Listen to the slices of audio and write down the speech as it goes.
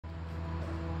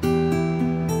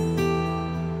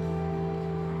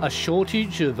A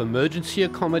shortage of emergency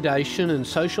accommodation and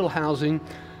social housing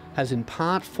has in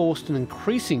part forced an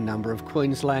increasing number of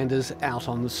Queenslanders out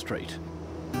on the street.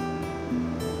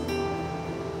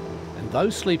 And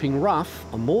those sleeping rough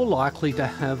are more likely to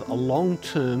have a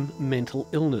long-term mental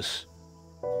illness.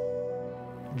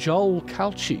 Joel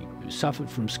Cauchi, who suffered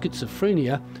from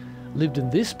schizophrenia, lived in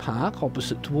this park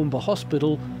opposite Toowoomba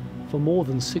Hospital for more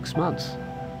than 6 months.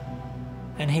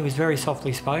 And he was very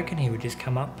softly spoken. He would just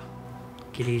come up,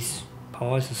 get his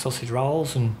pies and sausage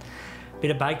rolls and a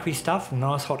bit of bakery stuff and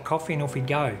nice hot coffee, and off he'd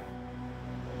go.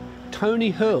 Tony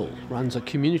Hurl runs a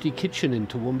community kitchen in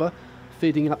Toowoomba,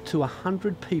 feeding up to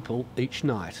 100 people each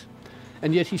night.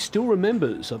 And yet he still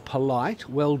remembers a polite,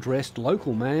 well-dressed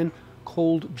local man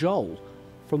called Joel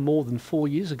from more than 4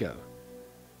 years ago.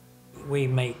 We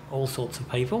meet all sorts of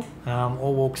people,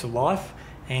 all walks of life,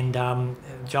 and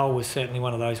Joel was certainly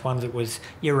one of those ones that was,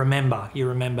 you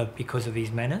remember because of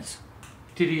his manners.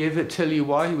 Did he ever tell you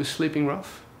why he was sleeping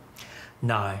rough?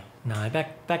 No.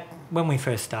 Back when we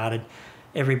first started,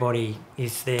 everybody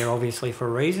is there obviously for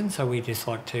a reason, so we just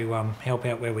like to help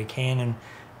out where we can, and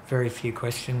very few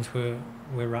questions were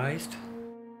raised.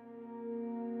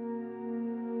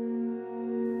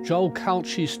 Joel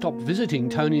Cauchi stopped visiting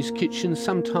Tony's kitchen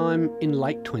sometime in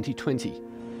late 2020.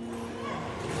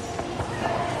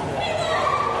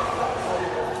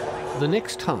 The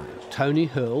next time Tony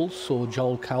Hurl saw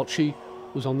Joel Cauchi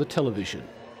was on the television,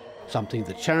 something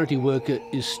the charity worker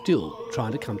is still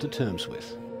trying to come to terms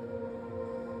with.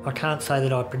 I can't say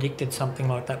that I predicted something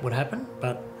like that would happen,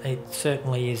 but it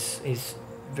certainly is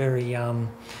very,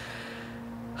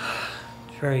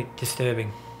 very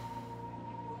disturbing.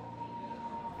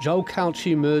 Joel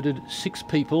Cauchi murdered 6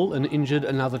 people and injured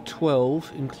another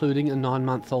 12, including a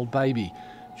 9-month-old baby,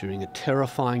 during a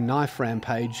terrifying knife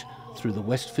rampage through the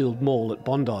Westfield Mall at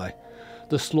Bondi.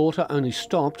 The slaughter only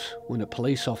stopped when a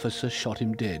police officer shot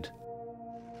him dead.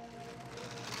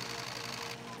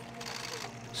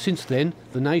 Since then,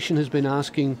 the nation has been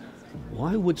asking,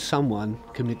 why would someone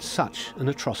commit such an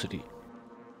atrocity?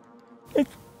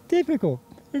 It's difficult.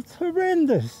 It's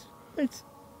horrendous.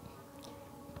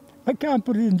 I can't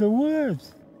put it into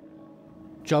words.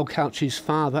 Joel Cauchi's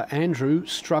father, Andrew,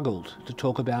 struggled to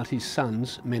talk about his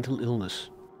son's mental illness.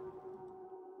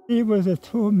 He was a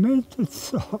tormented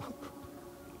soul.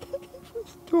 He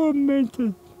was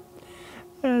tormented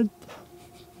and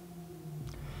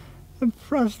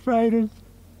frustrated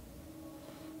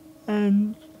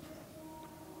and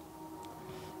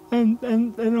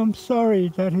I'm sorry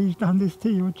that he's done this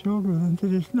to your children and to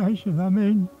this nation. I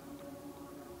mean,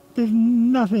 there's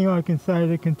nothing I can say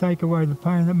that can take away the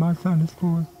pain that my son has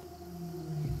caused.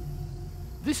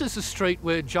 This is the street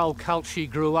where Joel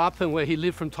Cauchi grew up and where he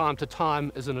lived from time to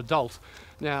time as an adult.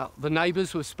 Now, the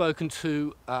neighbours were spoken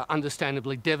to,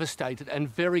 understandably devastated and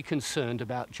very concerned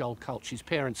about Joel Cauchi's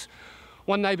parents.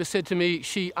 One neighbour said to me,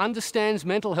 she understands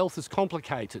mental health is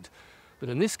complicated, but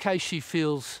in this case she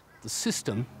feels the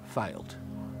system failed.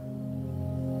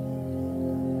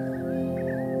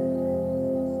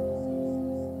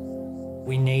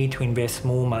 We need to invest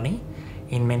more money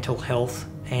in mental health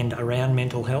and around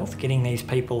mental health, getting these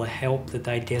people the help that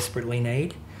they desperately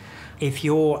need. If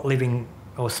you're living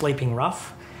or sleeping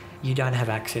rough, you don't have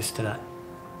access to that.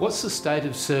 What's the state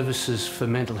of services for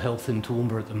mental health in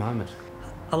Toowoomba at the moment?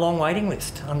 A long waiting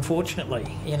list, unfortunately,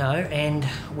 and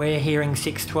we're hearing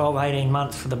 6, 12, 18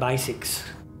 months for the basics.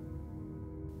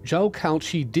 Joel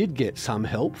Cauchi did get some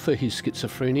help for his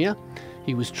schizophrenia.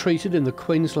 He was treated in the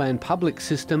Queensland public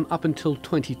system up until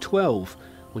 2012,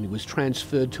 when he was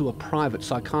transferred to a private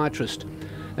psychiatrist.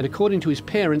 And according to his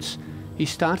parents, he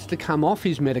started to come off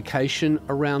his medication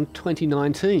around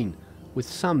 2019, with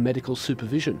some medical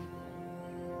supervision.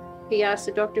 He asked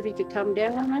the doctor if he could come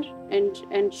down on it,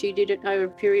 and she did it over a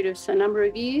period of a number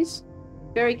of years,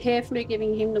 very carefully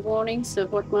giving him the warnings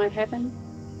of what might happen.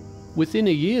 Within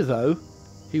a year, though,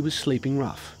 he was sleeping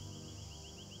rough.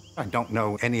 I don't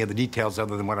know any of the details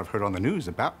other than what I've heard on the news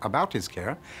about his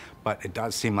care, but it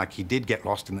does seem like he did get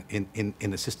lost in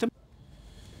the system.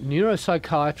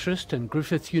 Neuropsychiatrist and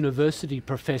Griffith University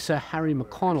professor Harry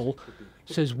McConnell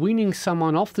says weaning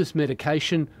someone off this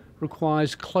medication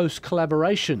requires close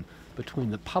collaboration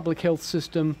between the public health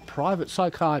system, private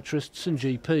psychiatrists and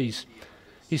GPs.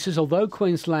 He says although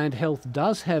Queensland Health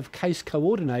does have case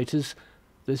coordinators,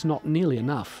 there's not nearly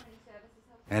enough.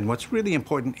 And what's really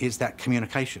important is that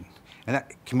communication. And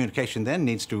that communication then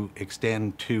needs to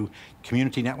extend to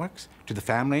community networks, to the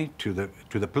family, to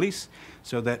the police,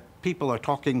 so that people are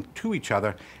talking to each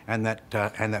other and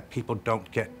that people don't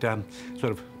get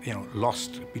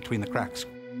lost between the cracks.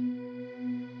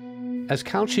 As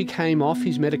Cauchi came off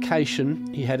his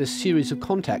medication, he had a series of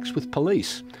contacts with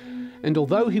police. And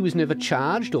although he was never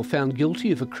charged or found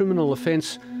guilty of a criminal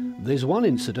offence, there's one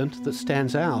incident that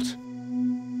stands out.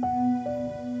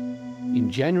 In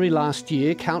January last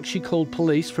year, Cauchi called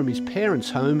police from his parents'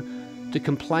 home to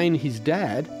complain his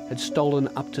dad had stolen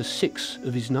up to 6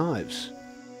 of his knives.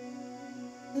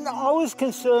 I was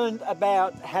concerned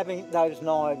about having those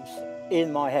knives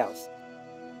in my house.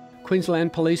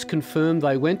 Queensland Police confirmed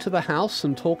they went to the house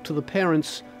and talked to the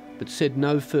parents, but said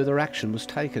no further action was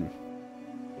taken.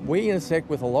 We intersect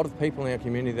with a lot of people in our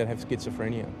community that have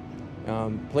schizophrenia.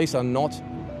 Police are not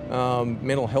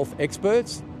mental health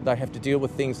experts. They have to deal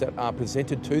with things that are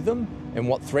presented to them and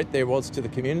what threat there was to the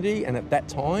community, and at that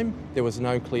time there was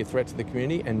no clear threat to the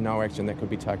community and no action that could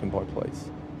be taken by police.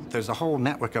 There's a whole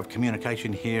network of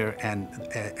communication here and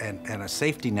a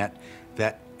safety net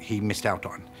that he missed out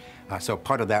on. So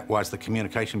part of that was the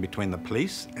communication between the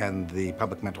police and the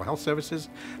public mental health services,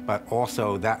 but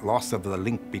also that loss of the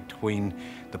link between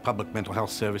the public mental health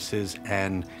services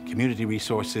and community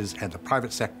resources and the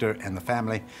private sector and the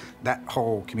family. That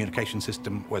whole communication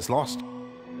system was lost.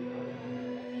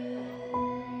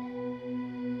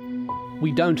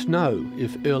 We don't know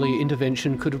if earlier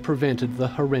intervention could have prevented the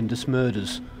horrendous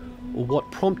murders, or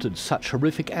what prompted such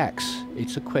horrific acts.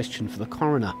 It's a question for the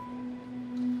coroner.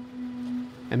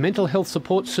 And mental health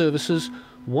support services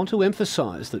want to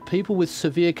emphasise that people with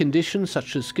severe conditions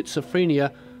such as schizophrenia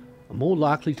are more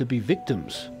likely to be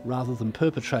victims rather than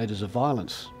perpetrators of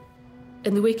violence.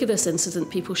 In the wake of this incident,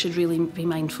 people should really be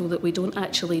mindful that we don't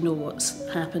actually know what's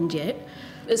happened yet.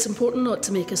 It's important not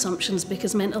to make assumptions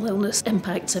because mental illness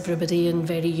impacts everybody in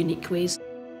very unique ways.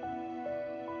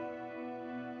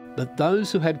 But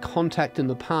those who had contact in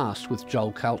the past with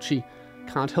Joel Cauchi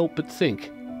can't help but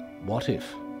think, what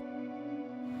if?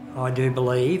 I do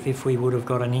believe if we would have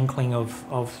got an inkling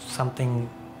of something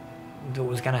that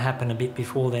was going to happen a bit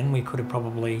before then, we could have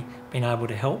probably been able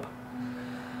to help.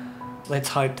 Let's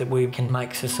hope that we can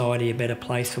make society a better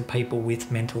place for people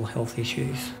with mental health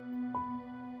issues.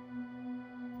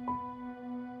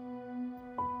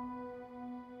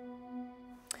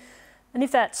 And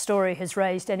if that story has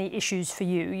raised any issues for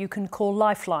you, you can call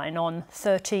Lifeline on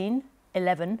 13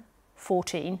 11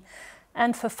 14.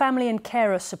 And for family and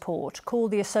carer support, call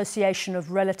the Association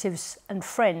of Relatives and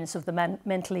Friends of the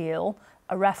Mentally Ill,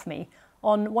 ARAFME,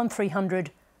 on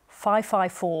 1300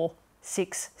 554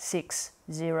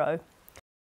 660.